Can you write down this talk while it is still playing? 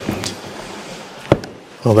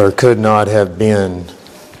Well, there could not have been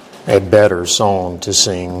a better song to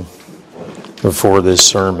sing before this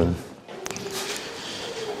sermon.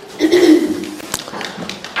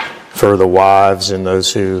 For the wives and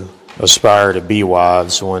those who aspire to be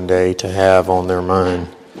wives one day to have on their mind.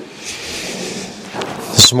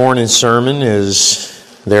 This morning's sermon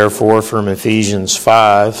is therefore from Ephesians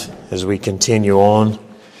 5 as we continue on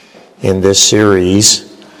in this series.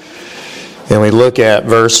 And we look at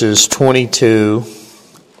verses 22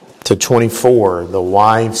 to 24, the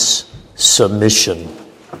wife's submission.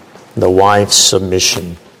 The wife's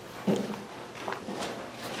submission.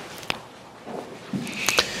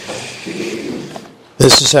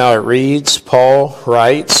 This is how it reads. Paul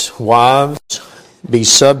writes, "Wives, be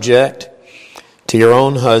subject to your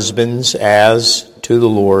own husbands as to the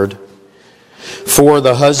Lord. For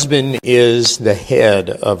the husband is the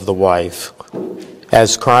head of the wife,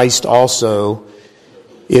 as Christ also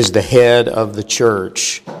is the head of the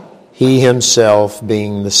church, he himself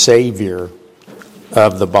being the Savior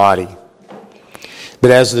of the body. But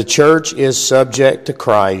as the church is subject to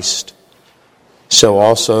Christ, so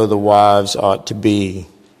also the wives ought to be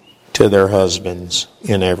to their husbands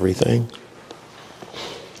in everything."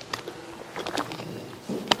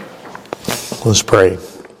 Let's pray.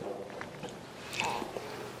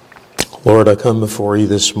 Lord, I come before you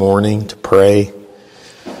this morning to pray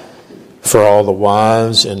for all the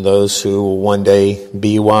wives and those who will one day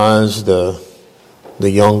be wives, the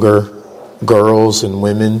younger girls and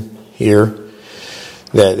women here,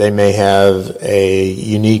 that they may have a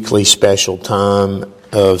uniquely special time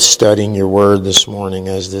of studying your word this morning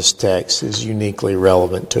as this text is uniquely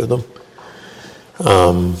relevant to them.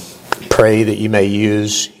 Pray that you may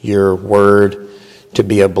use your word to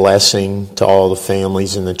be a blessing to all the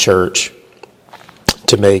families in the church,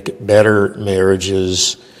 to make better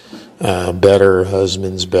marriages, better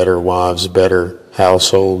husbands, better wives, better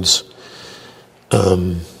households,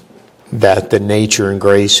 that the nature and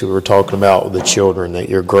grace we were talking about with the children, that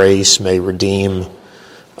your grace may redeem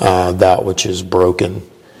that which is broken,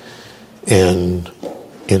 and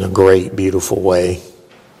in a great, beautiful way,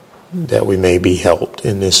 that we may be helped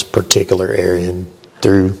in this particular area. And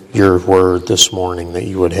through your word this morning, that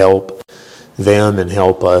you would help them and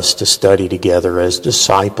help us to study together as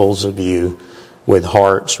disciples of you, with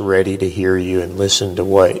hearts ready to hear you and listen to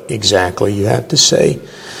what exactly you have to say.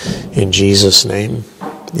 In Jesus' name,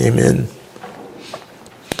 amen.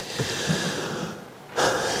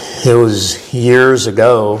 It was years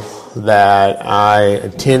ago that I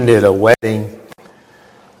attended a wedding,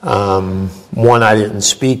 one I didn't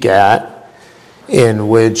speak at, in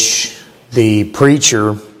which the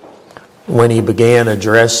preacher, when he began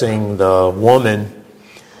addressing the woman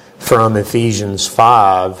from Ephesians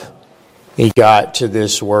 5, he got to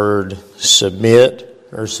this word submit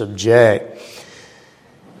or subject.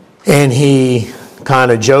 And he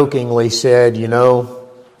kind of jokingly said, you know,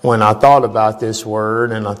 when I thought about this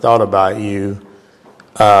word and I thought about you,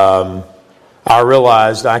 I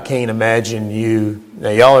realized I can't imagine you. Now,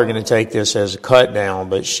 y'all are going to take this as a cut down,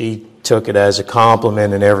 but she took it as a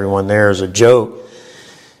compliment and everyone there as a joke.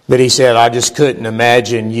 But he said, I just couldn't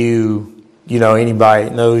imagine you, anybody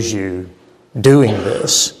that knows you doing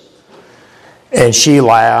this. And she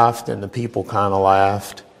laughed and the people kind of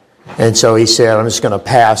laughed. And so he said, I'm just going to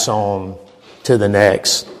pass on to the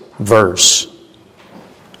next verse.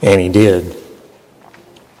 And he did.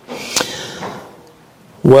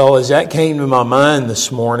 Well, as that came to my mind this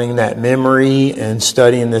morning, that memory and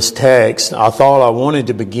studying this text, I thought I wanted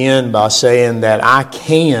to begin by saying that I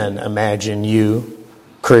can imagine you,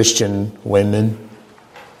 Christian women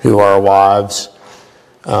who are wives,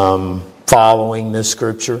 following this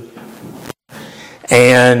scripture.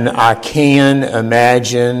 And I can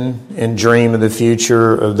imagine and dream of the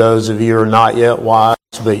future of those of you who are not yet wives,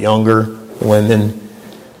 but younger women,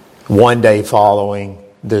 one day following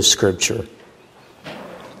this scripture.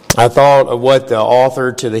 I thought of what the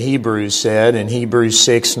author to the Hebrews said in Hebrews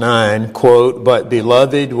 6:9, quote, "But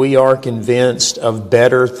beloved, we are convinced of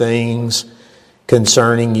better things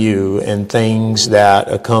concerning you and things that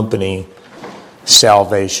accompany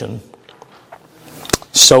salvation."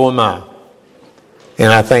 So am I.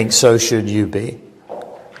 And I think so should you be.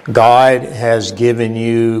 God has given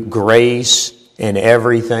you grace and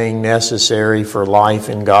everything necessary for life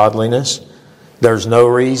and godliness. There's no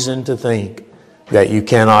reason to think that you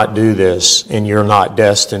cannot do this and you're not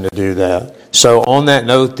destined to do that. So on that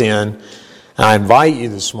note then, I invite you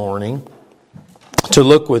this morning to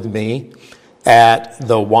look with me at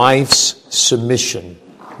the wife's submission.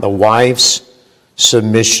 The wife's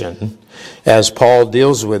submission, as Paul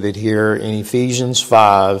deals with it here in Ephesians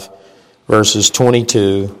 5, verses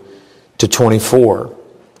 22 to 24.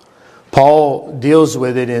 Paul deals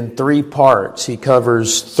with it in three parts. He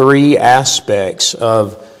covers three aspects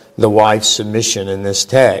of the wife's submission in this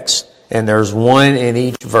text. And there's one in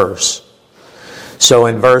each verse. So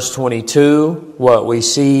in verse 22, what we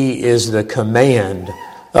see is the command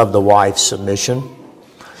of the wife's submission.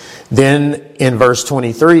 Then in verse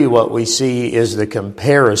 23, what we see is the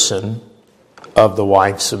comparison of the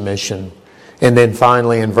wife's submission. And then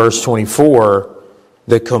finally in verse 24,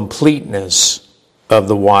 the completeness of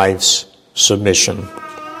the wife's submission.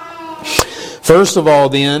 First of all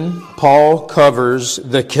then, Paul covers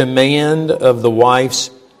the command of the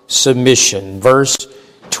wife's submission. Verse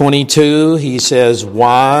 22, he says,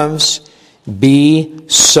 "Wives, be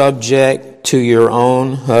subject to your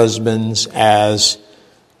own husbands as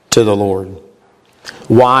to the Lord."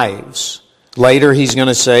 Wives. Later he's going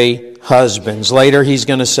to say husbands. Later he's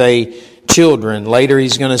going to say children. Later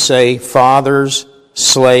he's going to say fathers,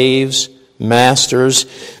 slaves, masters.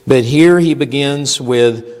 But here he begins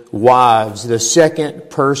with wives, the second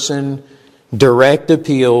person direct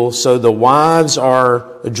appeal. So the wives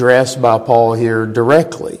are addressed by Paul here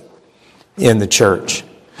directly in the church.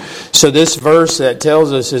 So this verse that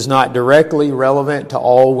tells us is not directly relevant to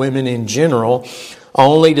all women in general,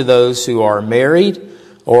 only to those who are married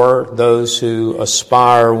or those who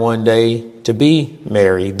aspire one day to be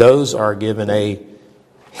married. Those are given a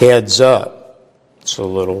heads up. It's a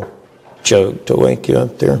little joke to wake you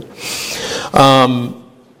up there.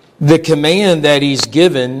 The command that he's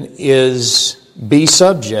given is be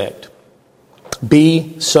subject.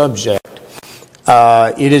 Be subject.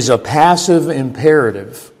 It is a passive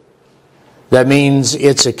imperative. That means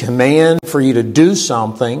it's a command for you to do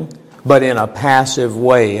something, but in a passive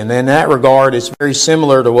way. And in that regard, it's very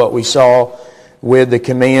similar to what we saw with the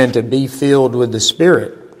command to be filled with the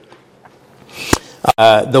Spirit.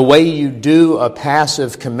 The way you do a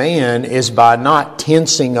passive command is by not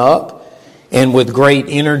tensing up and with great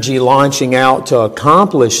energy launching out to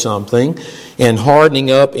accomplish something and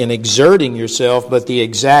hardening up and exerting yourself, but the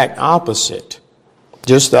exact opposite.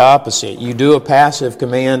 Just the opposite. You do a passive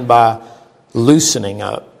command by loosening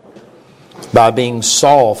up, by being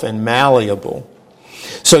soft and malleable.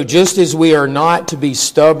 So just as we are not to be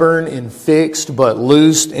stubborn and fixed, but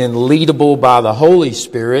loosed and leadable by the Holy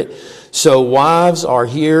Spirit, so wives are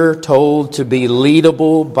here told to be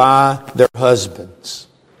leadable by their husbands.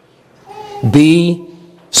 Be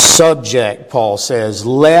subject, Paul says.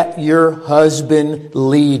 Let your husband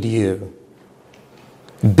lead you.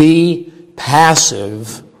 Be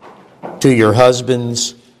passive to your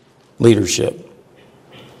husband's leadership.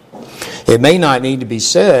 It may not need to be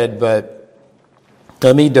said, but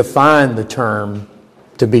let me define the term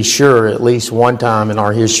to be sure. At least one time in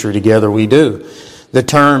our history together we do. The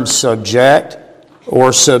term subject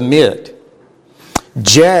or submit.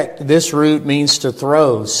 Ject, this root means to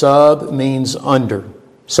throw. Sub means under.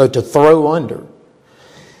 So to throw under.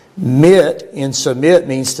 Mit in submit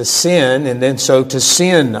means to sin, and then so to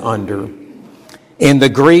sin under. In the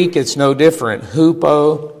Greek, it's no different.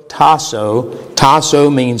 Hupo, tasso. Tasso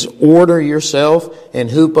means order yourself, and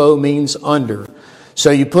hupo means under. So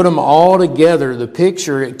you put them all together, the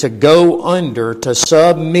picture to go under, to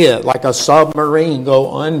submit, like a submarine,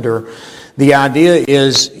 go under. The idea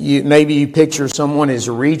is maybe you picture someone is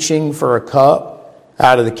reaching for a cup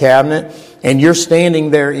out of the cabinet, and you're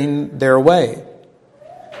standing there in their way.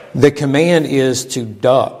 The command is to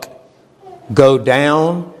duck, go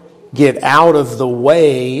down, get out of the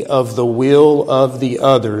way of the will of the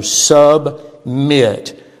other.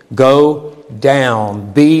 Submit, go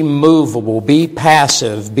down, be movable, be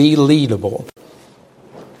passive, be leadable.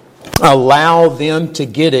 Allow them to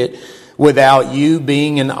get it without you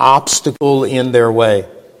being an obstacle in their way.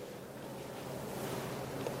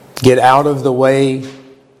 Get out of the way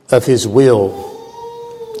of His will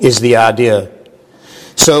is the idea.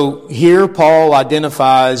 So here Paul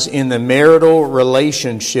identifies in the marital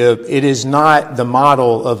relationship, it is not the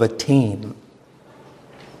model of a team.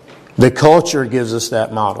 The culture gives us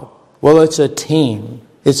that model. Well, it's a team.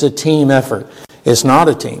 It's a team effort. It's not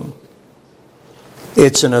a team.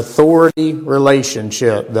 It's an authority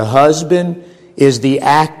relationship. The husband is the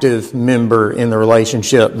active member in the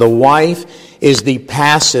relationship. The wife is the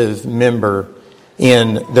passive member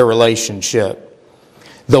in the relationship.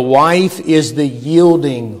 The wife is the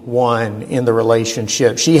yielding one in the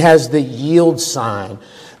relationship. She has the yield sign.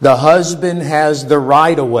 The husband has the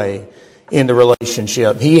right-of-way in the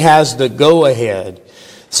relationship. He has the go-ahead.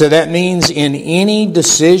 So that means in any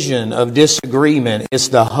decision of disagreement, it's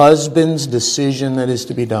the husband's decision that is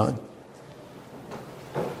to be done.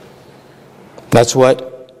 That's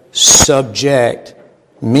what subject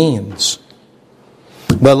means.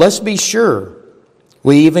 But let's be sure,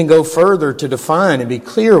 We even go further to define and be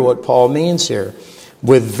clear what Paul means here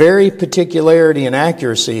with very particularity and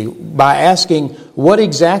accuracy by asking, what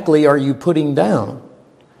exactly are you putting down?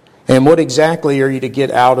 And what exactly are you to get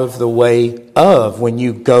out of the way of when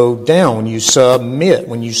you go down, when you submit,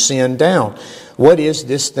 when you sin down? What is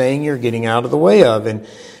this thing you're getting out of the way of? And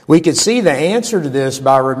we could see the answer to this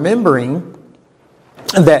by remembering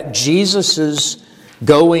that Jesus'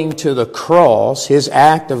 going to the cross, His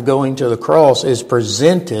act of going to the cross, is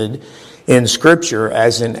presented in Scripture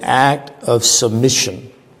as an act of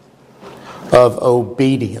submission, of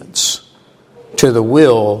obedience to the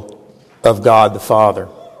will of God the Father.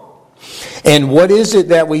 And what is it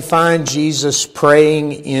that we find Jesus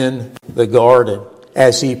praying in the garden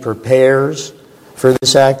as He prepares for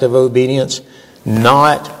this act of obedience?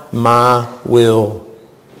 Not my will,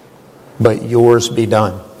 but yours be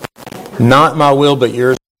done. Not my will, but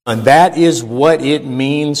yours be done. That is what it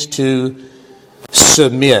means to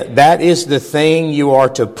submit. That is the thing you are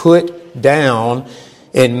to put down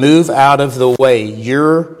and move out of the way,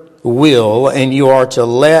 your will, and you are to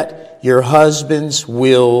let your husband's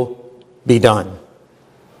will be done.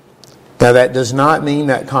 Now that does not mean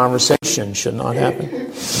that conversation should not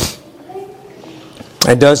happen.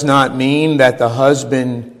 It does not mean that the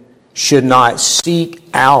husband should not seek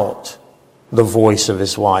out the voice of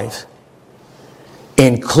his wife.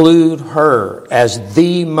 Include her as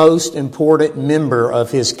the most important member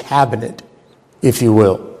of his cabinet, if you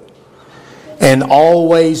will. And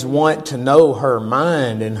always want to know her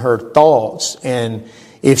mind and her thoughts. And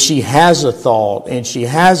if she has a thought and she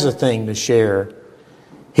has a thing to share,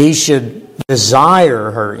 he should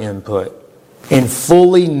desire her input and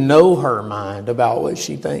fully know her mind about what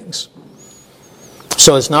she thinks.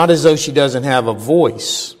 So it's not as though she doesn't have a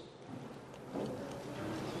voice.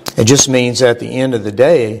 It just means at the end of the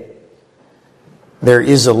day, there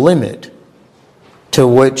is a limit to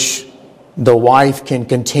which the wife can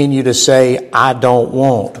continue to say, I don't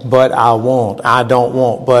want, but I want. I don't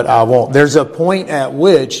want, but I want. There's a point at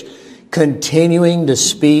which continuing to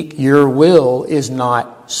speak your will is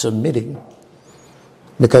not submitting.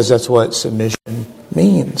 Because that's what submission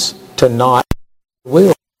means. To not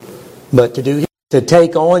will, but to do. To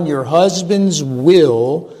take on your husband's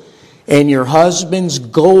will and your husband's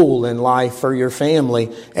goal in life for your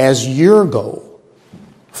family as your goal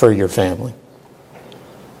for your family.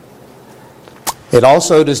 It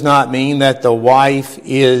also does not mean that the wife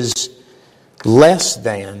is less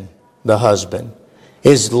than the husband,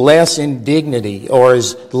 is less in dignity, or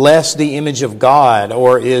is less the image of God,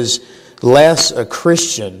 or is less a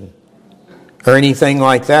Christian, or anything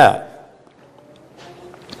like that.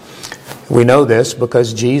 We know this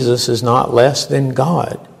because Jesus is not less than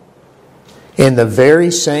God. In the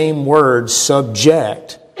very same word,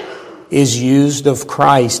 subject, is used of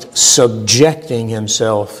Christ subjecting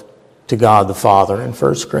Himself to God the Father in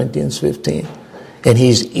 1 Corinthians 15. And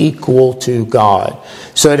He's equal to God.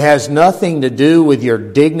 So it has nothing to do with your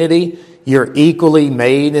dignity. You're equally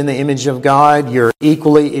made in the image of God.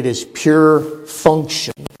 It is pure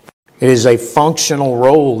function. It is a functional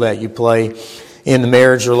role that you play in the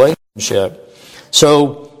marriage relationship.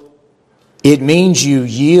 So it means you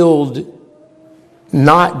yield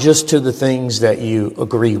not just to the things that you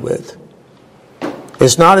agree with.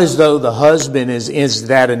 It's not as though the husband is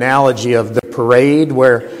that analogy of the parade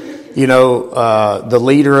where, the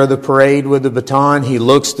leader of the parade with the baton, he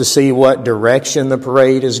looks to see what direction the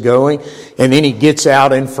parade is going, and then he gets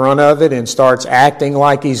out in front of it and starts acting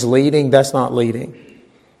like he's leading. That's not leading.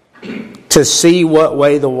 To see what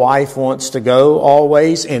way the wife wants to go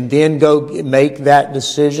always and then go make that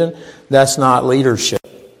decision, that's not leadership.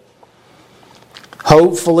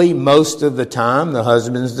 Hopefully, most of the time, the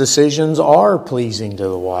husband's decisions are pleasing to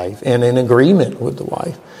the wife and in agreement with the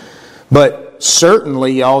wife. But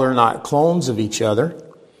certainly, y'all are not clones of each other.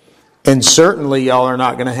 And certainly, y'all are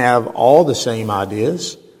not going to have all the same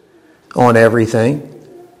ideas on everything.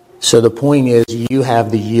 So the point is, you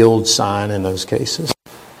have the yield sign in those cases.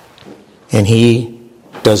 And he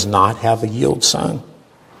does not have a yield sign.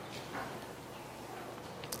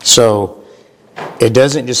 So it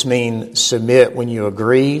doesn't just mean submit when you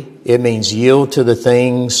agree. It means yield to the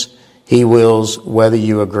things he wills, whether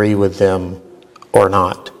you agree with them or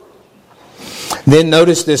not. Then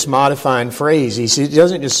notice this modifying phrase. He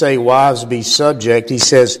doesn't just say, wives, be subject. He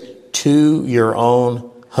says, to your own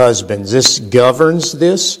husbands. This governs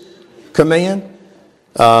this command.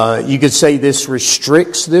 You could say this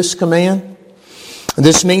restricts this command.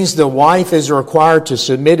 This means the wife is required to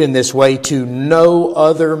submit in this way to no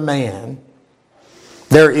other man.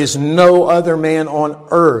 There is no other man on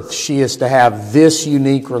earth she is to have this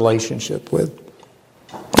unique relationship with.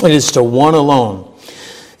 It is to one alone.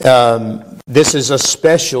 This is a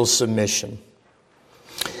special submission.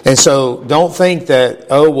 And so don't think that,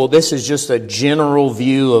 this is just a general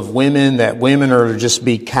view of women, that women are to just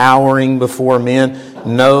be cowering before men.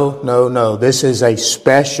 No. This is a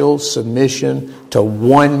special submission to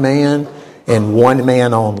one man and one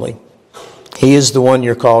man only. He is the one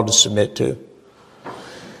you're called to submit to.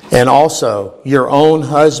 And also, your own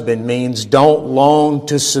husband means don't long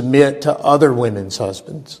to submit to other women's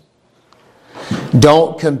husbands.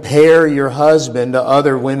 Don't compare your husband to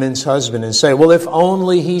other women's husband and say, well, if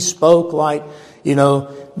only he spoke like,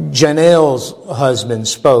 Janelle's husband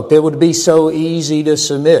spoke, it would be so easy to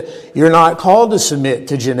submit. You're not called to submit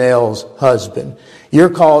to Janelle's husband. You're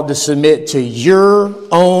called to submit to your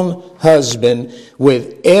own husband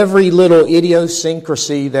with every little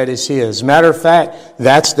idiosyncrasy that is his. Matter of fact,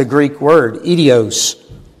 that's the Greek word, idios.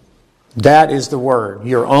 That is the word,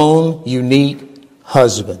 your own unique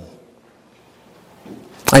husband.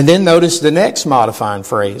 And then notice the next modifying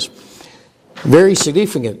phrase. Very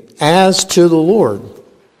significant. As to the Lord.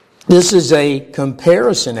 This is a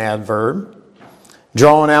comparison adverb,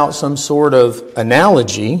 drawing out some sort of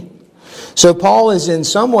analogy. So Paul is in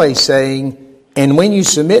some way saying, and when you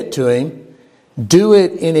submit to Him, do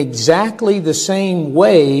it in exactly the same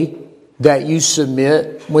way that you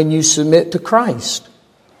submit when you submit to Christ.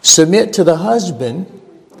 Submit to the husband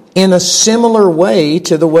in a similar way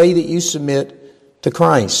to the way that you submit to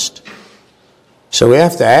Christ. So we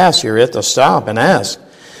have to ask here, we have to stop and ask,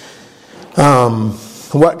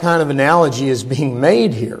 what kind of analogy is being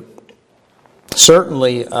made here?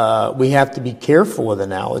 Certainly, we have to be careful with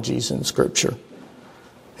analogies in Scripture.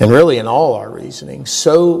 And really in all our reasoning.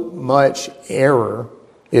 So much error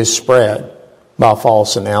is spread by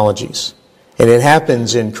false analogies. And it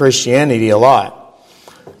happens in Christianity a lot.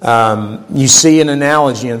 You see an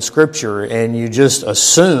analogy in Scripture and you just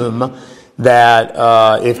assume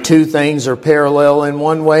that if two things are parallel in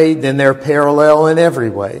one way, then they're parallel in every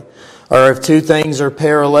way. Or if two things are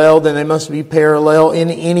parallel, then they must be parallel in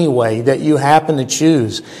any way that you happen to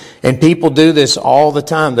choose. And people do this all the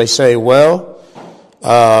time. They say,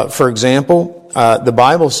 for example, the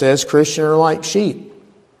Bible says Christians are like sheep.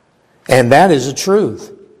 And that is a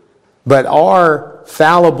truth. But our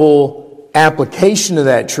fallible application of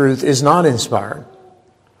that truth is not inspired.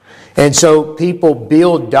 And so people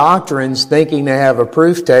build doctrines thinking they have a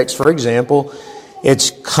proof text. For example,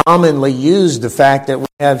 it's commonly used the fact that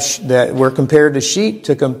that we're compared to sheep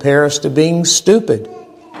to compare us to being stupid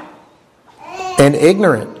and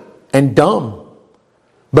ignorant and dumb.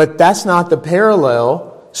 But that's not the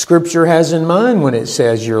parallel Scripture has in mind when it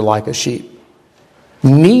says you're like a sheep.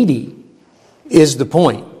 Needy is the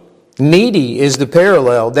point. Needy is the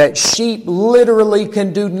parallel that sheep literally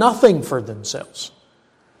can do nothing for themselves.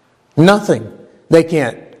 Nothing. They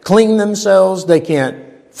can't clean themselves. They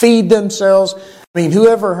can't feed themselves. I mean,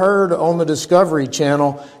 whoever heard on the Discovery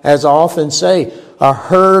Channel, as I often say, a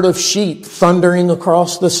herd of sheep thundering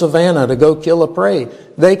across the savannah to go kill a prey?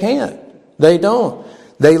 They can't. They don't.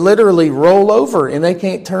 They literally roll over and they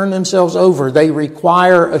can't turn themselves over. They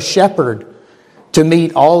require a shepherd to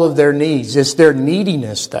meet all of their needs. It's their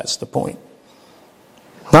neediness that's the point.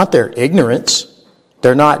 Not their ignorance.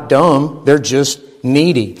 They're not dumb. They're just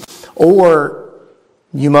needy. Or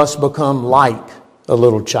you must become like a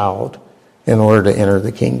little child in order to enter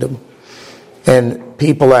the kingdom. And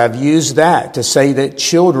people have used that to say that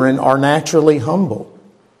children are naturally humble.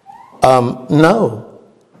 No,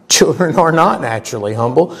 children are not naturally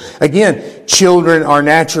humble. Again, children are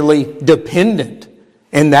naturally dependent.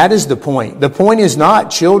 And that is the point. The point is not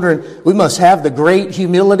children, we must have the great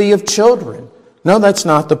humility of children. No, that's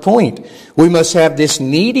not the point. We must have this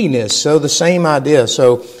neediness. So the same idea.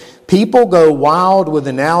 So people go wild with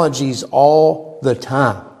analogies all the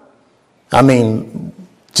time. I mean,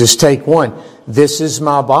 just take one. This is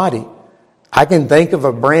my body. I can think of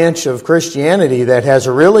a branch of Christianity that has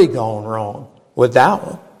really gone wrong with that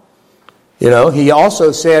one. He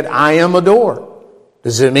also said, I am a door.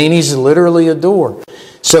 Does it mean He's literally a door?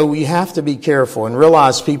 So we have to be careful and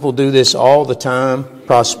realize people do this all the time.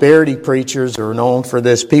 Prosperity preachers are known for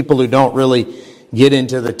this. People who don't really get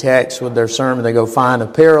into the text with their sermon, they go find a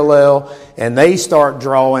parallel and they start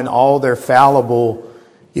drawing all their fallible,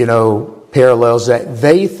 parallels that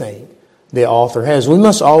they think the author has. We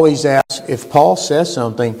must always ask, if Paul says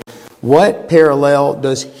something, what parallel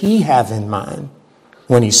does he have in mind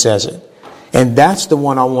when he says it? And that's the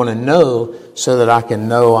one I want to know so that I can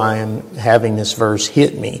know I am having this verse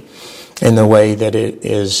hit me in the way that it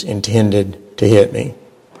is intended to hit me.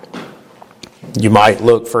 You might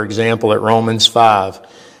look, for example, at Romans 5,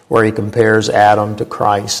 where he compares Adam to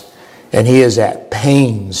Christ. And he is at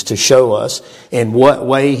pains to show us in what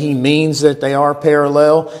way he means that they are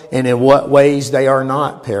parallel and in what ways they are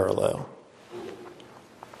not parallel.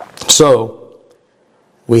 So,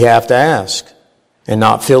 we have to ask and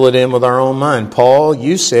not fill it in with our own mind. Paul,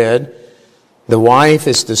 you said the wife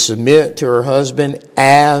is to submit to her husband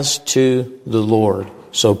as to the Lord.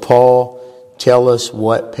 So, Paul, tell us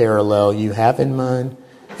what parallel you have in mind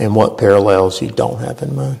and what parallels you don't have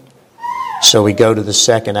in mind. So we go to the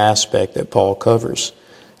second aspect that Paul covers,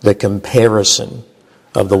 the comparison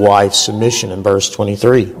of the wife's submission in verse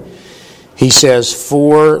 23. He says,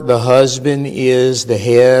 "For the husband is the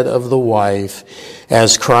head of the wife,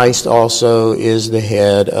 as Christ also is the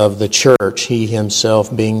head of the church, he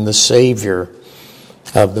himself being the Savior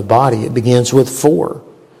of the body." It begins with "for."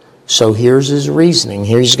 So here's his reasoning.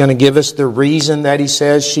 Here he's going to give us the reason that he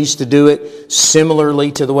says she's to do it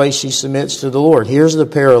similarly to the way she submits to the Lord. Here's the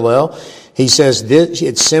parallel. He says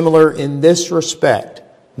it's similar in this respect.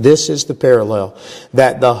 This is the parallel.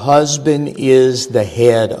 That the husband is the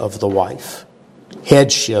head of the wife.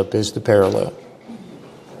 Headship is the parallel.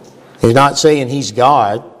 He's not saying he's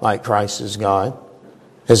God, like Christ is God.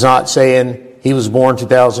 He's not saying he was born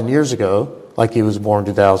 2,000 years ago, like he was born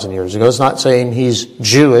 2,000 years ago. It's not saying he's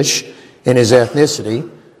Jewish in his ethnicity.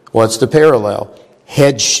 What's the parallel?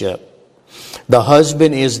 Headship. The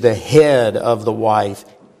husband is the head of the wife,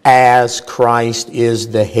 as Christ is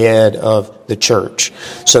the head of the church.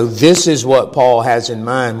 So this is what Paul has in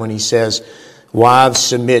mind when he says, "Wives,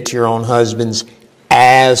 submit to your own husbands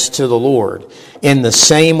as to the Lord." In the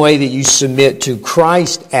same way that you submit to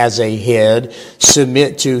Christ as a head,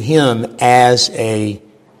 submit to Him as a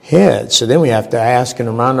head. So then we have to ask and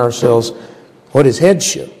remind ourselves, what is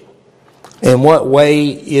headship? In what way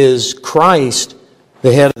is Christ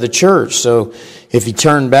the head of the church? So if you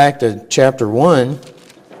turn back to chapter 1,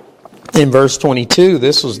 in verse 22,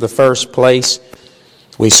 this was the first place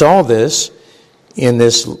we saw this in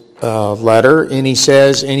this letter. And he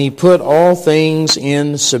says, "And he put all things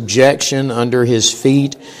in subjection under his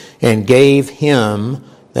feet and gave him,"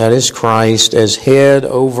 that is Christ, "as head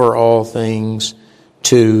over all things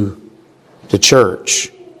to the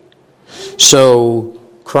church." So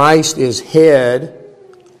Christ is head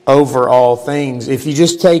over all things. If you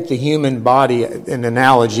just take the human body, an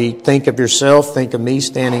analogy, think of yourself, think of me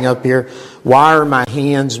standing up here. Why are my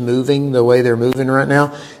hands moving the way they're moving right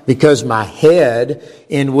now? Because my head,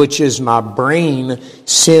 in which is my brain,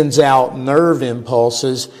 sends out nerve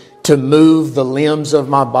impulses to move the limbs of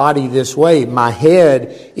my body this way. My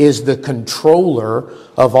head is the controller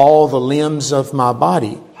of all the limbs of my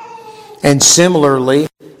body. And similarly,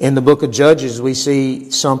 in the book of Judges, we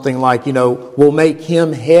see something like, we'll make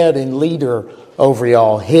him head and leader over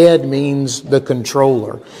y'all. Head means the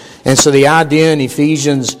controller. And so the idea in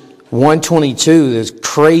Ephesians 1:22, this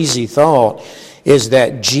crazy thought, is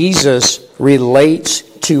that Jesus relates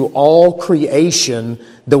to all creation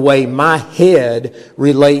the way my head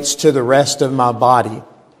relates to the rest of my body.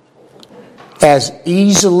 As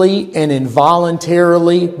easily and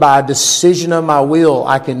involuntarily, by a decision of my will,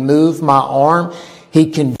 I can move my arm. He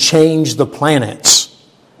can change the planets.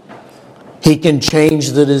 He can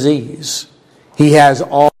change the disease. He has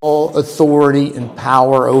all authority and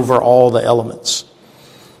power over all the elements.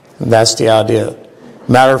 And that's the idea.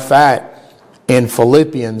 Matter of fact, in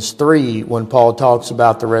Philippians 3, when Paul talks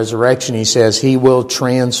about the resurrection, he says He will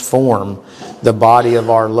transform the body of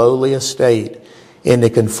our lowly estate into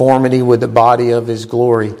conformity with the body of His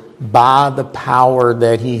glory by the power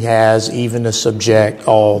that He has even to subject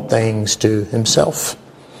all things to Himself.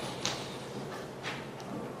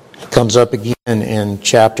 It comes up again in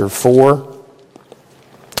chapter 4,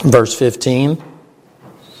 verse 15,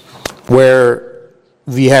 where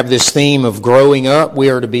we have this theme of growing up. We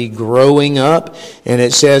are to be growing up. And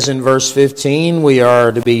it says in verse 15, we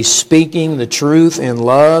are to be speaking the truth in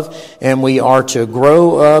love, and we are to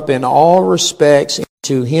grow up in all respects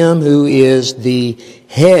to Him who is the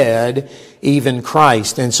head, even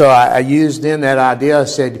Christ. And so I used in that idea, I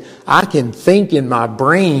said, I can think in my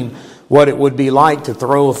brain what it would be like to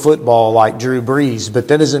throw a football like Drew Brees, but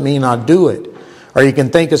that doesn't mean I do it. Or you can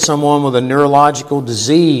think of someone with a neurological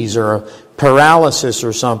disease or a paralysis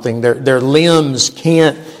or something. Their limbs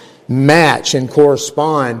can't match and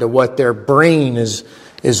correspond to what their brain is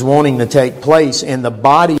wanting to take place. And the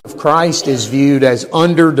body of Christ is viewed as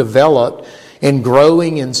underdeveloped and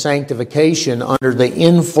growing in sanctification under the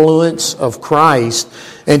influence of Christ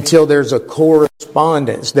until there's a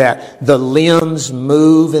correspondence that the limbs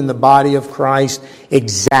move in the body of Christ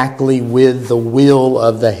exactly with the will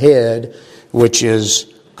of the head, which is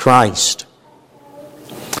Christ.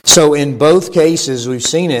 So in both cases, we've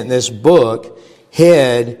seen it in this book,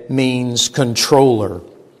 head means controller.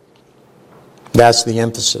 That's the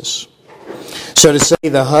emphasis. So to say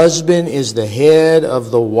the husband is the head of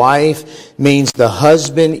the wife means the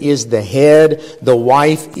husband is the head, the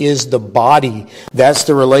wife is the body. That's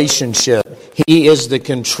the relationship. He is the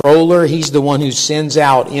controller. He's the one who sends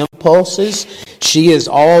out impulses. She is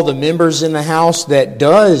all the members in the house that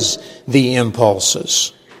does the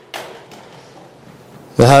impulses.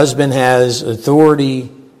 The husband has authority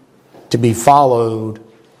to be followed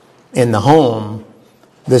in the home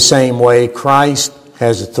the same way Christ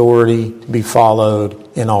has authority to be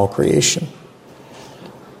followed in all creation.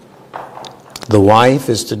 The wife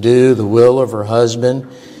is to do the will of her husband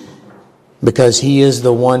because he is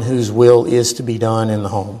the one whose will is to be done in the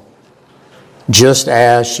home. Just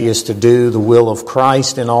as she is to do the will of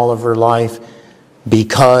Christ in all of her life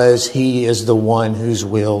because he is the one whose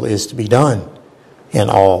will is to be done in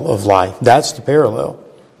all of life. That's the parallel.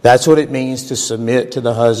 That's what it means to submit to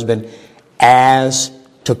the husband as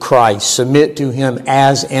to Christ. Submit to Him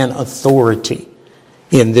as an authority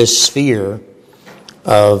in this sphere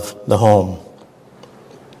of the home.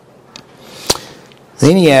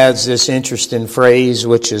 Then he adds this interesting phrase,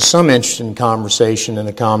 which is some interesting conversation in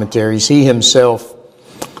the commentaries. He himself,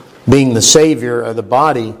 being the Savior of the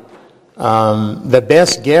body, the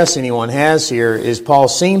best guess anyone has here is Paul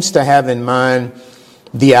seems to have in mind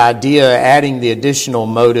the idea, adding the additional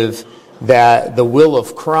motive, that the will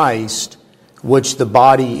of Christ, which the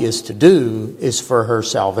body is to do, is for her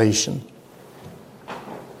salvation.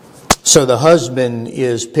 So the husband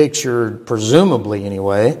is pictured, presumably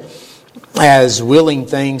anyway, as willing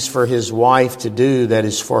things for his wife to do that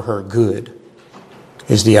is for her good,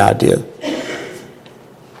 is the idea.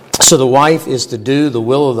 So the wife is to do the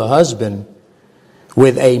will of the husband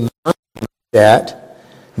with a mind that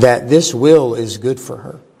this will is good for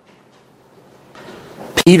her.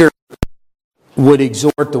 Peter would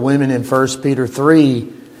exhort the women in 1 Peter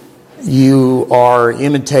 3, you are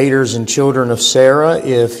imitators and children of Sarah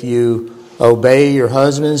if you obey your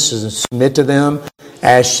husbands and submit to them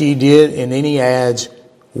as she did. And then he adds,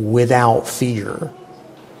 without fear.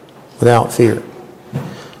 Without fear.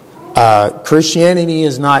 Christianity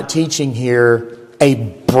is not teaching here a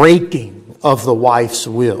breaking of the wife's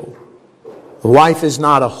will. The wife is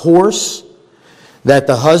not a horse that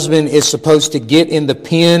the husband is supposed to get in the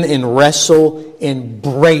pen and wrestle and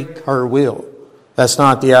break her will. That's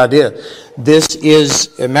not the idea. This is,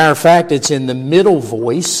 as a matter of fact, it's in the middle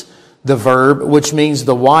voice, the verb, which means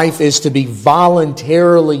the wife is to be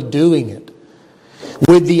voluntarily doing it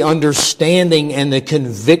with the understanding and the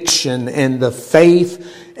conviction and the faith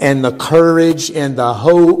and the courage and the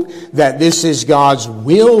hope that this is God's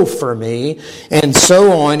will for me, and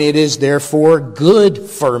so on. It is therefore good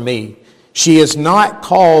for me. She is not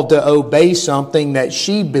called to obey something that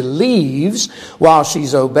she believes while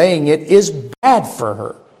she's obeying it is bad for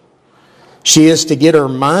her. She is to get her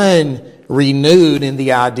mind renewed in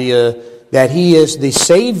the idea that He is the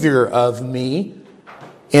Savior of me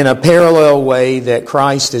in a parallel way that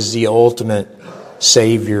Christ is the ultimate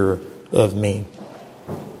Savior of me.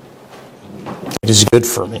 It is good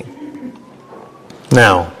for me.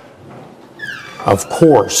 Now, of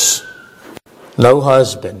course, no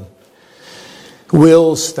husband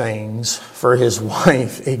wills things for his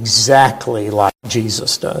wife exactly like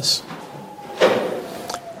Jesus does.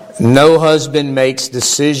 No husband makes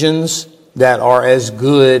decisions that are as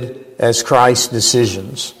good as Christ's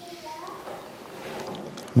decisions.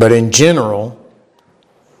 But in general,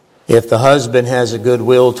 if the husband has a good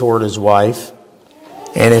will toward his wife,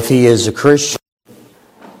 and if he is a Christian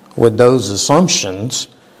with those assumptions,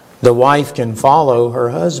 the wife can follow her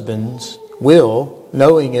husband's will,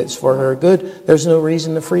 knowing it's for her good. There's no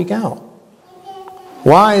reason to freak out.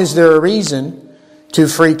 Why is there a reason to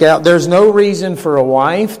freak out? There's no reason for a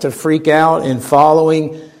wife to freak out in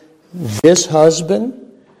following this husband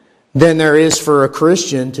than there is for a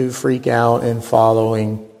Christian to freak out in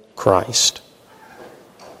following Christ.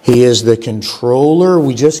 He is the controller.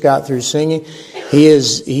 We just got through singing. He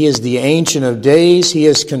is the Ancient of Days. He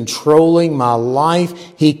is controlling my life.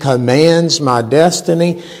 He commands my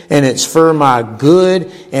destiny, and it's for my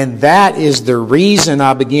good. And that is the reason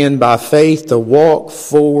I begin by faith to walk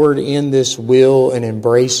forward in this will and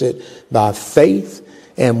embrace it by faith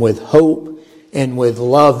and with hope and with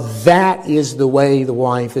love. That is the way the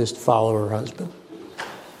wife is to follow her husband,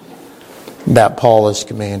 that Paul is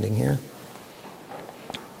commanding here.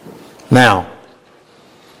 Now,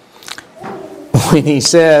 when he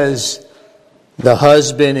says the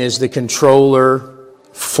husband is the controller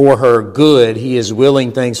for her good, he is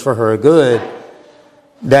willing things for her good,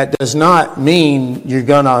 that does not mean you're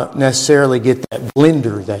going to necessarily get that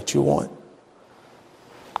blender that you want.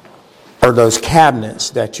 or those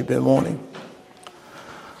cabinets that you've been wanting,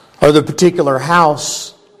 or the particular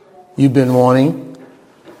house you've been wanting,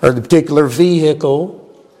 or the particular vehicle.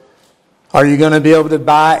 Are you going to be able to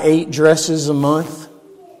buy 8 dresses a month?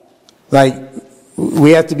 Like,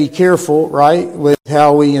 we have to be careful, right, with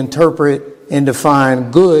how we interpret and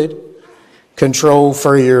define good. Control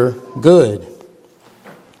for your good.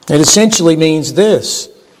 It essentially means this: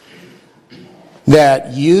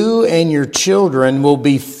 that you and your children will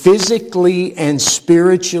be physically and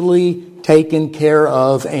spiritually taken care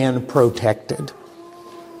of and protected.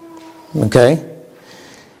 Okay?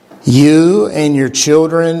 You and your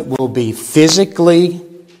children will be physically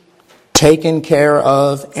taken care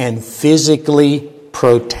of and physically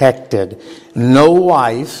protected. No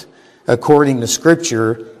wife, according to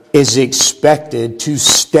Scripture, is expected to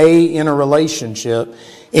stay in a relationship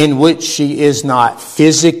in which she is not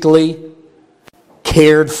physically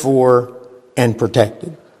cared for and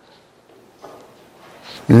protected.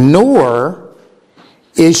 Nor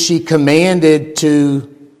is she commanded to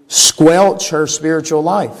squelch her spiritual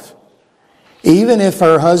life. Even if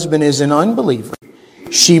her husband is an unbeliever,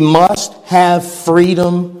 she must have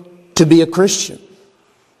freedom to be a Christian.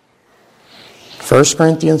 1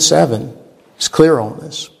 Corinthians 7 is clear on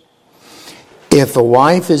this. If a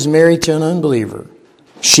wife is married to an unbeliever,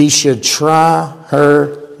 she should try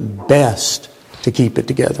her best to keep it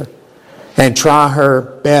together and try her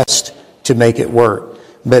best to make it work.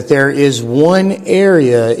 But there is one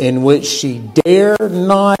area in which she dare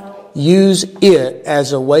not use it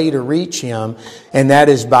as a way to reach him, and that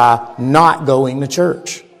is by not going to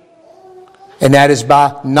church. And that is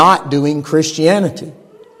by not doing Christianity.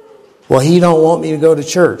 Well, he don't want me to go to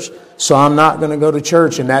church, so I'm not going to go to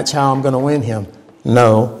church, and that's how I'm going to win him.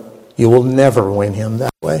 No, you will never win him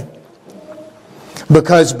that way.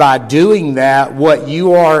 Because by doing that, what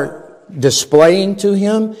you are displaying to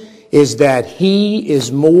him is that he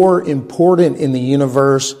is more important in the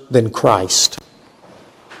universe than Christ.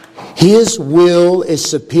 His will is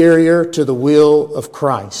superior to the will of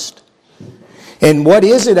Christ. And what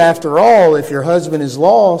is it, after all, if your husband is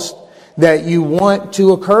lost, that you want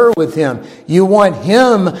to occur with him? You want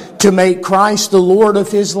him to make Christ the Lord of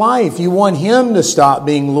his life. You want him to stop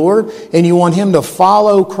being Lord, and you want him to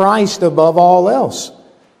follow Christ above all else.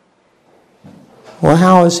 Well,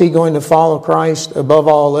 how is he going to follow Christ above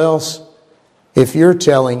all else if you're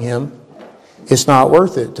telling him it's not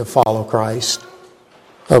worth it to follow Christ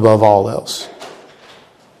above all else?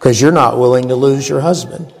 Because you're not willing to lose your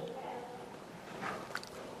husband,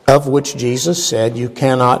 of which Jesus said, you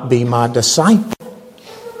cannot be my disciple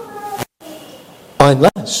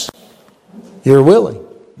unless you're willing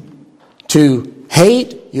to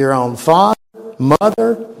hate your own father,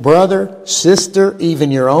 mother, brother, sister,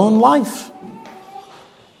 even your own life.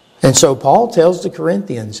 And so Paul tells the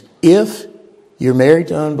Corinthians, if you're married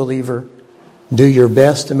to an unbeliever, do your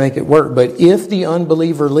best to make it work. But if the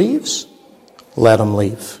unbeliever leaves, let them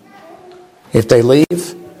leave. If they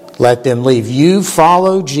leave, let them leave. You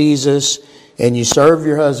follow Jesus and you serve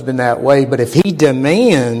your husband that way. But if he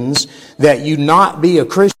demands that you not be a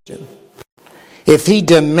Christian, if he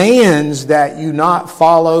demands that you not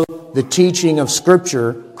follow the teaching of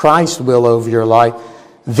Scripture, Christ's will over your life,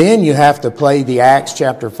 then you have to play the Acts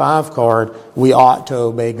chapter 5 card. We ought to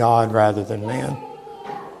obey God rather than man.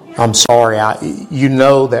 I'm sorry, you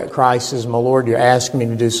know that Christ is my Lord. You're asking me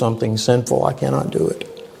to do something sinful. I cannot do it.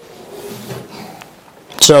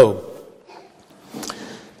 So,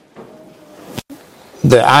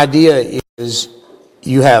 the idea is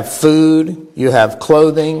you have food, you have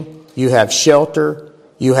clothing, you have shelter,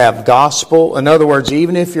 you have gospel. In other words,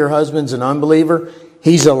 even if your husband's an unbeliever,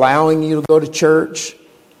 he's allowing you to go to church.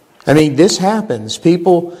 I mean, this happens.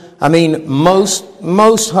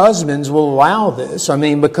 Most husbands will allow this.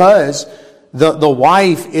 Because the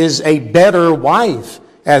wife is a better wife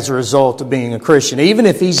as a result of being a Christian. Even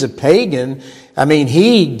if he's a pagan,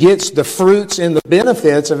 he gets the fruits and the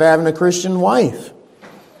benefits of having a Christian wife.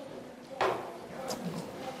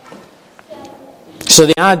 So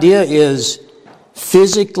the idea is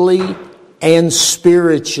physically and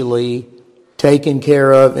spiritually taken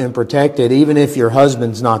care of and protected, even if your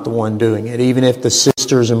husband's not the one doing it, even if the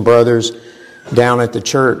sisters and brothers down at the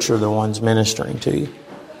church are the ones ministering to you.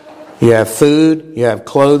 You have food, you have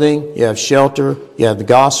clothing, you have shelter, you have the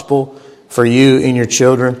gospel for you and your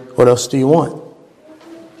children. What else do you want?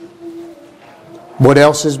 What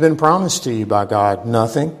else has been promised to you by God?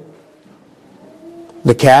 Nothing.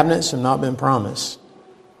 The cabinets have not been promised.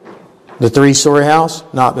 The 3-story house,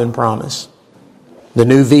 not been promised. The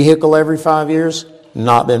new vehicle every 5 years,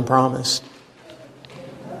 not been promised.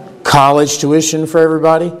 College tuition for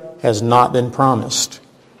everybody has not been promised.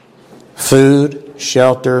 food,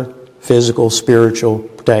 shelter, physical, spiritual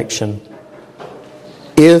protection.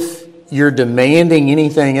 If you're demanding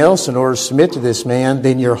anything else in order to submit to this man,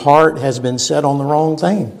 then your heart has been set on the wrong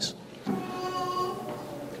things.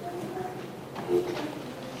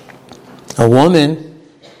 A woman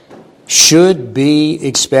should be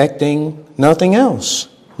expecting nothing else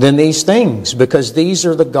than these things, because these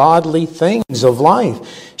are the godly things of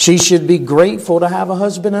life. She should be grateful to have a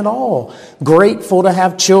husband at all, grateful to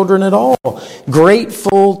have children at all,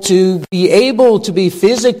 grateful to be able to be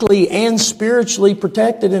physically and spiritually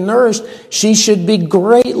protected and nourished. She should be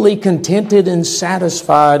greatly contented and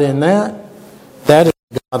satisfied in that. That is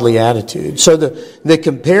a godly attitude. So the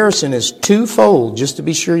comparison is twofold, just to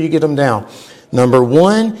be sure you get them down. Number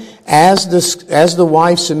one, as the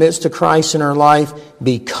wife submits to Christ in her life,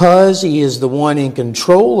 because He is the one in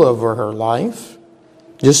control over her life,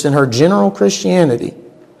 just in her general Christianity.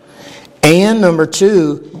 And number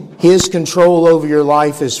two, His control over your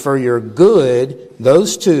life is for your good.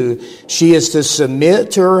 Those two, she is to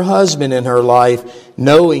submit to her husband in her life,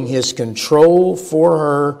 knowing His control for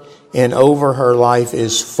her and over her life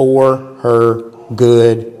is for her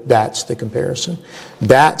good. That's the comparison.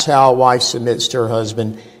 That's how a wife submits to her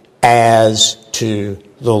husband as to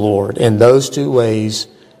the Lord. In those two ways,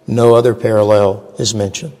 no other parallel is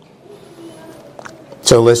mentioned.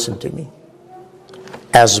 So listen to me.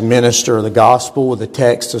 As a minister of the gospel with the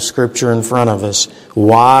text of Scripture in front of us,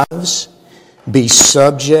 wives, be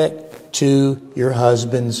subject to your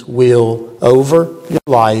husband's will over your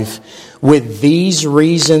life with these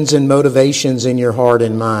reasons and motivations in your heart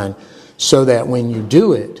and mind, so that when you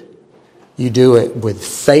do it with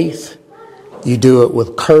faith, you do it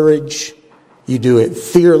with courage, you do it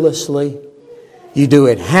fearlessly, you do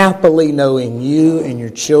it happily, knowing you and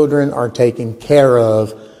your children are taken care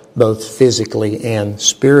of both physically and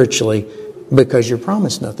spiritually, because you're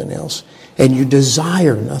promised nothing else and you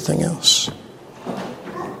desire nothing else.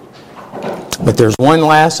 But there's one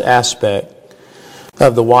last aspect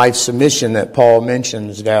of the wife's submission that Paul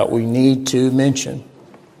mentions that we need to mention.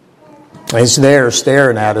 It's there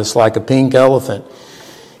staring at us like a pink elephant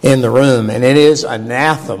in the room, and it is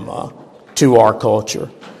anathema to our culture.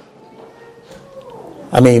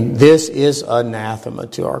 I mean, this is anathema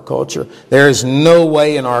to our culture. There is no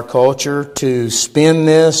way in our culture to spin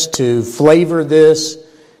this, to flavor this,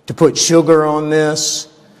 to put sugar on this,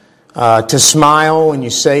 to smile when you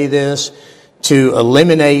say this, to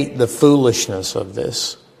eliminate the foolishness of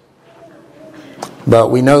this.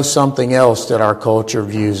 But we know something else that our culture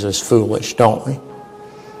views as foolish, don't we?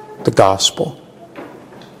 The gospel.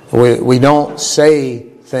 We don't say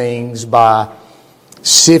things by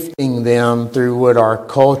sifting them through what our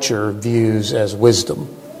culture views as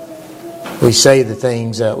wisdom. We say the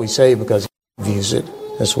things that we say because it views it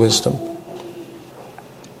as wisdom.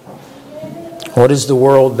 What does the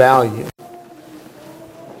world value?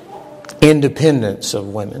 Independence of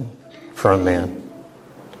women from men.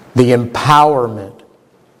 The empowerment.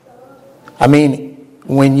 I mean,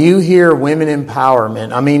 when you hear women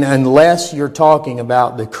empowerment, I mean, unless you're talking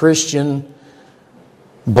about the Christian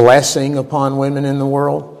blessing upon women in the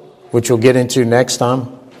world, which we'll get into next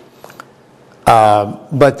time.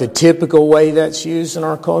 But the typical way that's used in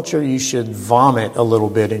our culture, you should vomit a little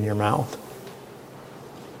bit in your mouth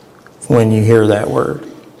when you hear that word.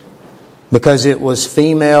 Because it was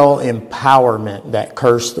female empowerment that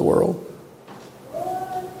cursed the world.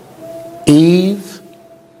 Eve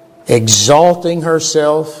exalting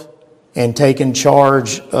herself and taking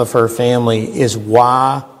charge of her family is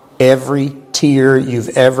why every tear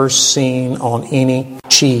you've ever seen on any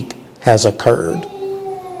cheek has occurred.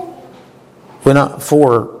 We're not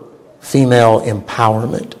for female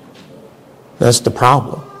empowerment. That's the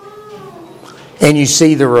problem. And you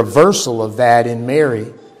see the reversal of that in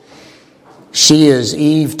Mary. She is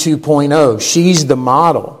Eve 2.0. She's the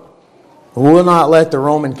model. We'll not let the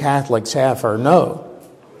Roman Catholics have her. No.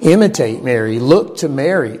 Imitate Mary. Look to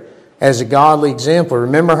Mary as a godly example.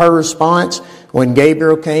 Remember her response when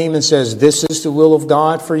Gabriel came and says, "This is the will of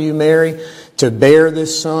God for you, Mary, to bear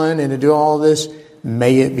this son and to do all this.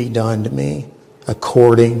 May it be done to me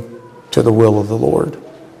according to the will of the Lord."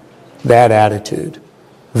 That attitude.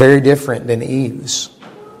 Very different than Eve's.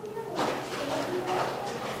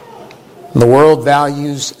 The world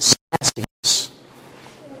values sassiness.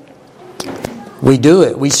 We do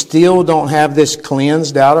it. We still don't have this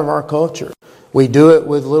cleansed out of our culture. We do it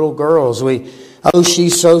with little girls. Oh,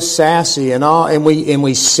 she's so sassy and all, and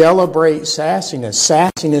we celebrate sassiness.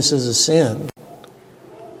 Sassiness is a sin.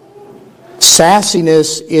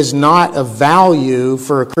 Sassiness is not a value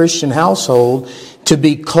for a Christian household to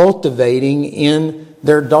be cultivating in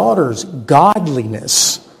their daughters.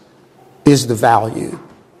 Godliness. is the value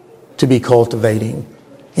to be cultivating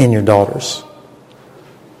in your daughters.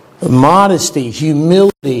 Modesty,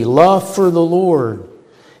 humility, love for the Lord,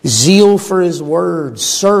 zeal for His Word,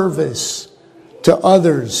 service to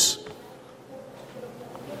others.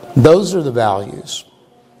 Those are the values.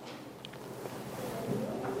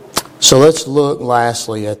 So let's look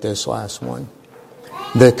lastly at this last one.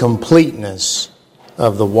 The completeness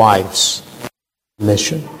of the wife's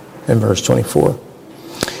mission in verse 24.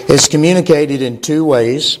 It's communicated in two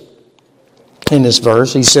ways in this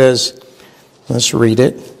verse. He says, let's read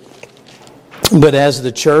it. But as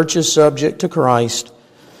the church is subject to Christ,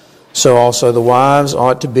 so also the wives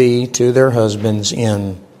ought to be to their husbands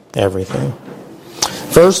in everything.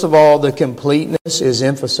 First of all, the completeness is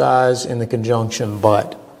emphasized in the conjunction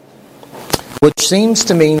but, which seems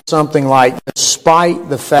to mean something like, despite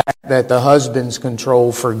the fact that the husband's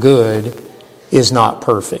control for good is not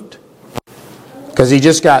perfect. Because he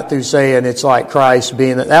just got through saying it's like Christ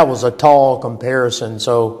being, that was a tall comparison.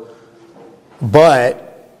 But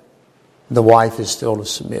the wife is still to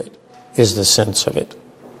submit, is the sense of it.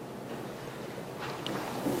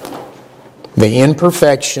 The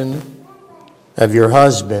imperfection of your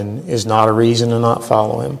husband is not a reason to not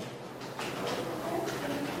follow him.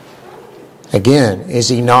 Again, is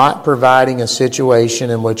he not providing a situation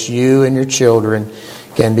in which you and your children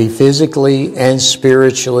can be physically and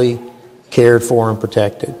spiritually cared for and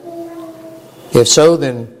protected? If so,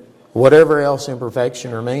 then whatever else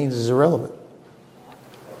imperfection remains is irrelevant.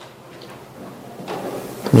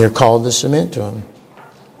 You're called to submit to him.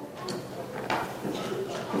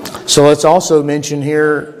 So let's also mention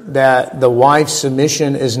here that the wife's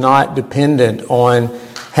submission is not dependent on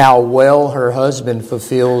how well her husband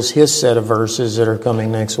fulfills his set of verses that are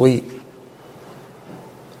coming next week.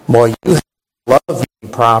 Well, you love me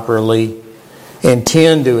properly and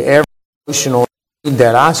tend to every emotional need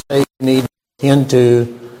that I say you need to tend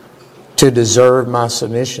to deserve my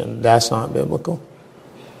submission. That's not biblical.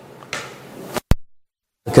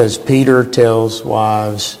 Because Peter tells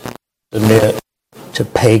wives to submit to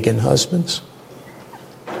pagan husbands.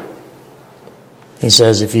 He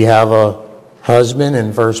says if you have a husband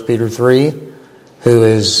in 1 Peter 3 who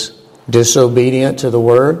is disobedient to the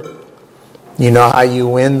word, you know how you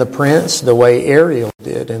win the prince? The way Ariel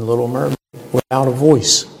did in Little Mermaid, without a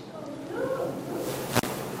voice.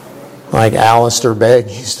 Like Alistair Begg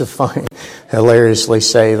used to hilariously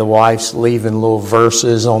say the wife's leaving little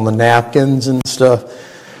verses on the napkins and stuff.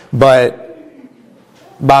 But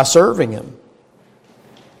by serving him,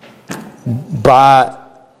 by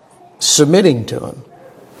submitting to him.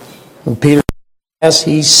 And Peter, as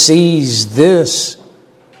he sees this,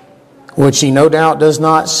 which he no doubt does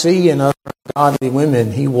not see in other godly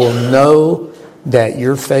women, he will know that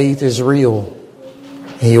your faith is real.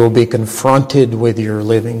 He will be confronted with your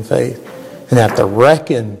living faith and have to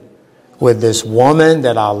reckon with this woman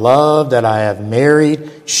that I love, that I have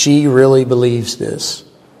married. She really believes this.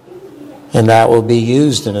 And that will be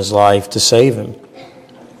used in his life to save him.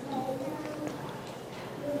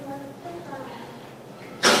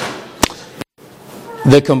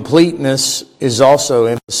 The completeness is also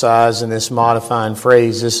emphasized in this modifying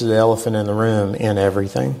phrase. This is the elephant in the room, in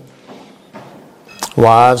everything.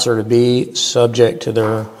 Wives are to be subject to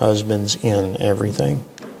their husbands in everything.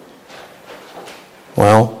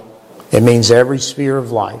 Well, it means every sphere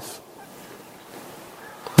of life.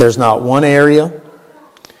 There's not one area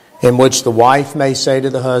in which the wife may say to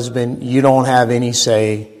the husband, you don't have any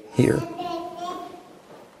say here.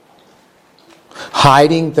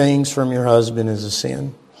 Hiding things from your husband is a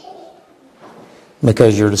sin,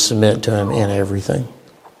 because you're to submit to him in everything.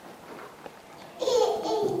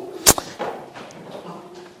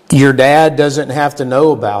 Your dad doesn't have to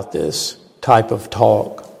know about this type of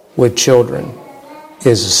talk with children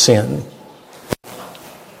is a sin.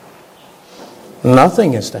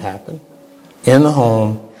 Nothing is to happen in the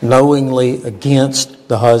home knowingly against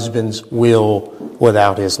the husband's will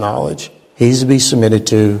without his knowledge. He's to be submitted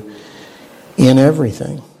to in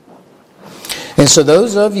everything. And so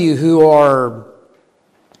those of you who are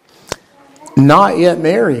not yet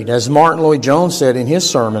married, as Martin Lloyd-Jones said in his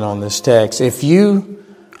sermon on this text, if you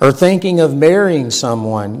are thinking of marrying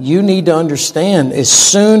someone, you need to understand as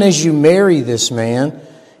soon as you marry this man,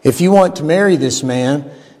 if you want to marry this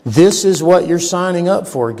man, this is what you're signing up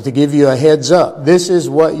for. To give you a heads up, this is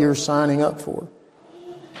what you're signing up for.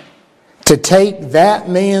 To take that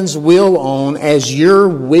man's will on as your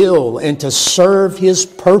will and to serve his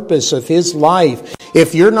purpose of his life.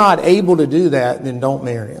 If you're not able to do that, then don't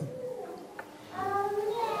marry him.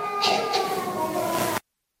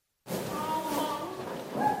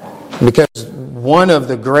 Because one of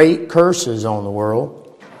the great curses on the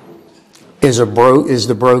world is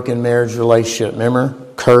the broken marriage relationship. Remember?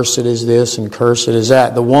 Cursed is this and cursed is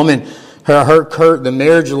that. The woman, the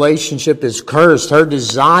marriage relationship is cursed. Her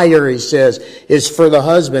desire, he says, is for the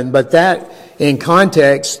husband. But that, in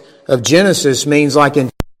context of Genesis, means like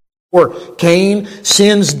in Cain,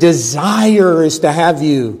 sin's desire is to have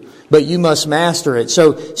you, but you must master it.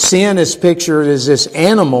 So sin is pictured as this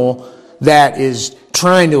animal that is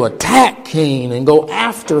trying to attack Cain and go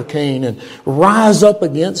after Cain and rise up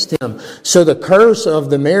against him. So the curse of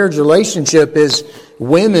the marriage relationship is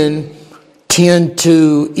women tend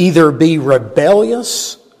to either be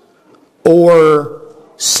rebellious or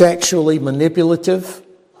sexually manipulative,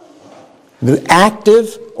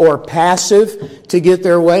 active or passive to get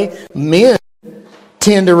their way. Men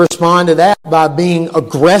tend to respond to that by being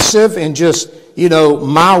aggressive and just,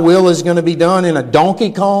 my will is going to be done in a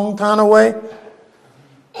Donkey Kong kind of way.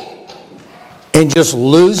 And just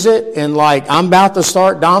lose it and I'm about to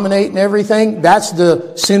start dominating everything. That's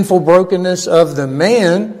the sinful brokenness of the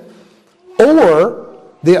man. Or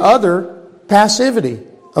the other, passivity.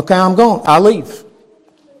 Okay, I'm going. I leave.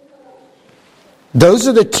 Those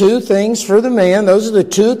are the two things for the man. Those are the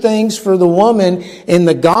two things for the woman. In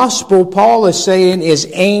the gospel, Paul is saying, is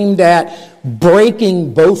aimed at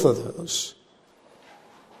breaking both of those.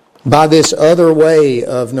 By this other way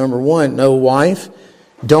of, number one, no wife,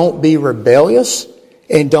 don't be rebellious,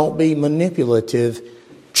 and don't be manipulative.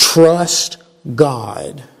 Trust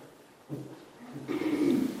God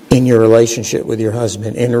in your relationship with your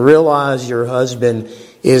husband. And realize your husband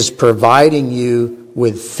is providing you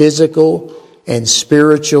with physical and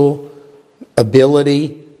spiritual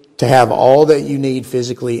ability to have all that you need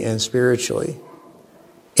physically and spiritually.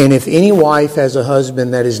 And if any wife has a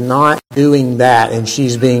husband that is not doing that and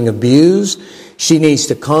she's being abused, she needs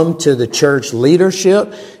to come to the church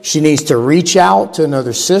leadership. She needs to reach out to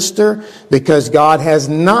another sister because God has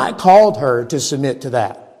not called her to submit to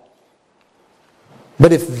that.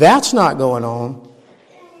 But if that's not going on,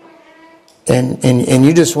 and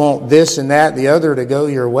you just want this and that, the other to go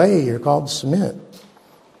your way, you're called to submit.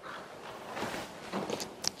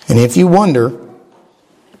 And if you wonder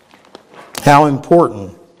how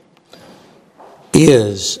important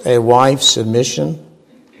is a wife's submission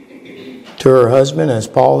to her husband, as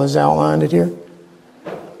Paul has outlined it here,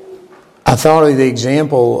 I thought of the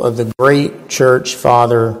example of the great church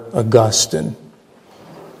father Augustine.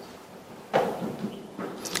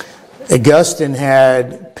 Augustine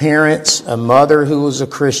had parents, a mother who was a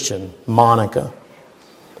Christian, Monica,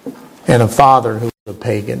 and a father who was a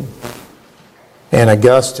pagan. And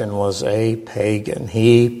Augustine was a pagan.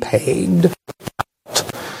 He paid.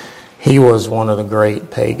 He was one of the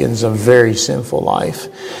great pagans, a very sinful life.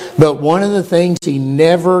 But one of the things he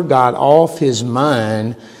never got off his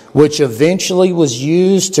mind, which eventually was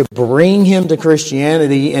used to bring him to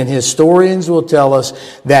Christianity, and historians will tell us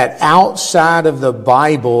that outside of the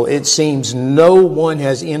Bible, it seems no one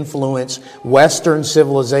has influenced Western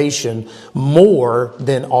civilization more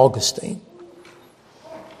than Augustine.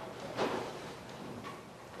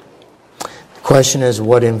 The question is,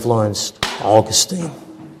 what influenced Augustine?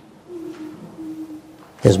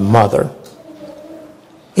 His mother.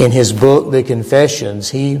 In his book, The Confessions,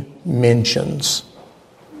 he mentions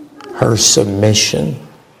her submission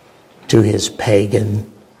to his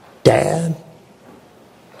pagan dad.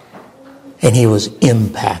 And he was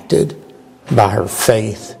impacted by her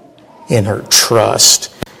faith and her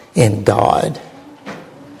trust in God.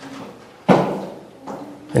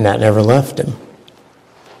 And that never left him.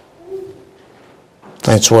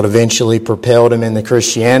 That's what eventually propelled him into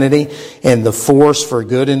Christianity and the force for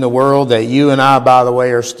good in the world that you and I, by the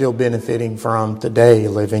way, are still benefiting from today,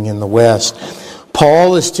 living in the West.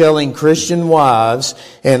 Paul is telling Christian wives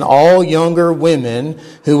and all younger women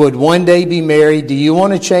who would one day be married, do you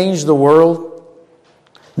want to change the world?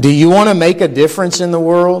 Do you want to make a difference in the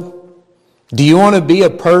world? Do you want to be a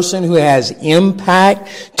person who has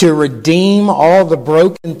impact to redeem all the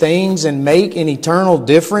broken things and make an eternal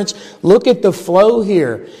difference? Look at the flow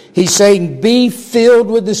here. He's saying, be filled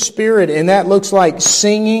with the Spirit. And that looks like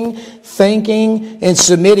singing, thinking, and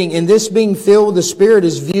submitting. And this being filled with the Spirit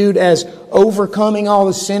is viewed as overcoming all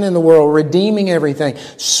the sin in the world, redeeming everything,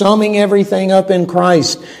 summing everything up in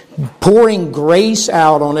Christ, pouring grace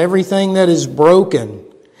out on everything that is broken.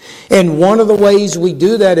 And one of the ways we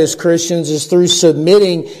do that as Christians is through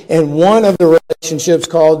submitting. And one of the relationships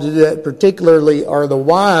called to do that particularly are the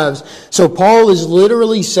wives. So Paul is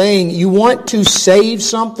literally saying, you want to save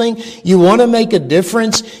something? You want to make a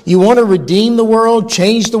difference? You want to redeem the world,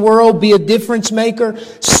 change the world, be a difference maker?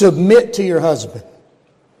 Submit to your husband.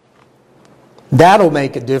 That'll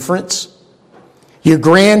make a difference. Your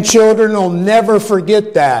grandchildren will never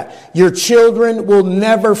forget that. Your children will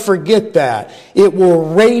never forget that. It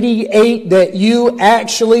will radiate that you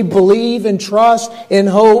actually believe and trust and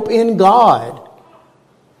hope in God.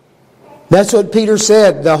 That's what Peter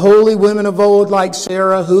said. The holy women of old, like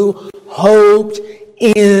Sarah, who hoped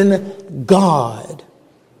in God.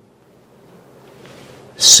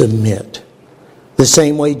 Submit. The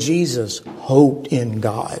same way Jesus hoped in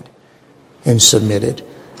God and submitted.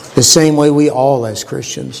 The same way we all as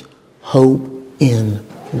Christians hope in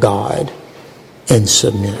God and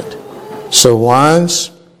submit. So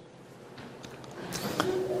wives,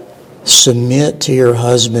 submit to your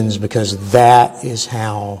husbands, because that is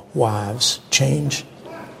how wives change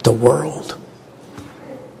the world.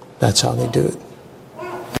 That's how they do it.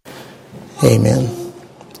 Amen.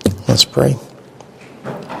 Let's pray.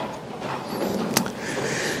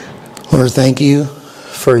 Lord, thank you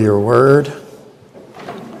for your word,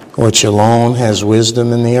 which alone has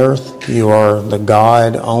wisdom in the earth. You are the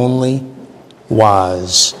God only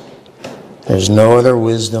wise. There's no other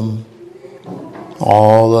wisdom.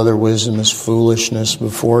 All other wisdom is foolishness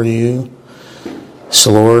before you.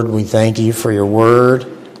 So Lord, we thank you for your word.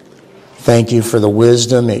 Thank you for the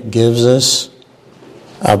wisdom it gives us.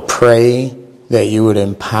 I pray that you would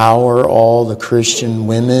empower all the Christian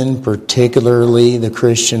women, particularly the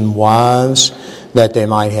Christian wives, that they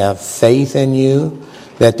might have faith in you,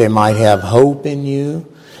 that they might have hope in you.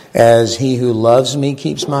 As he who loves me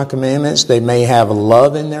keeps my commandments, they may have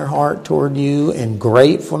love in their heart toward you, and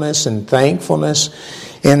gratefulness and thankfulness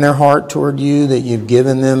in their heart toward you that you've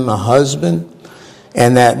given them a husband,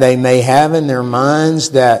 and that they may have in their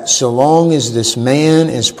minds that so long as this man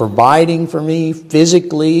is providing for me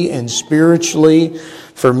physically and spiritually,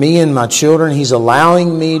 for me and my children, he's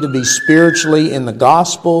allowing me to be spiritually in the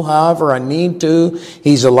gospel however I need to.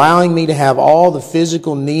 He's allowing me to have all the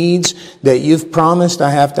physical needs that you've promised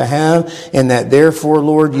I have to have, and that therefore,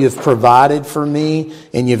 Lord, you've provided for me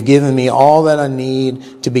and you've given me all that I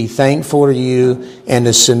need to be thankful to you and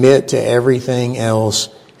to submit to everything else.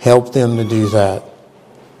 Help them to do that.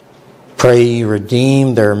 Pray you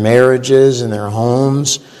redeem their marriages and their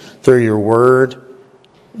homes through your word,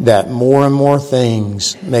 that more and more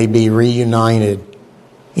things may be reunited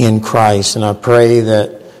in Christ. And I pray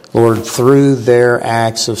that, Lord, through their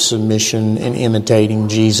acts of submission and imitating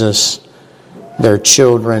Jesus, their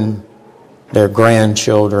children, their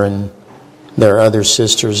grandchildren, their other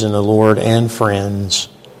sisters in the Lord and friends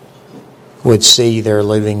would see their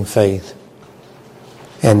living faith.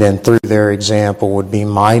 And then through their example would be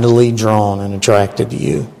mightily drawn and attracted to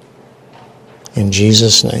you. In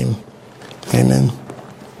Jesus' name, amen.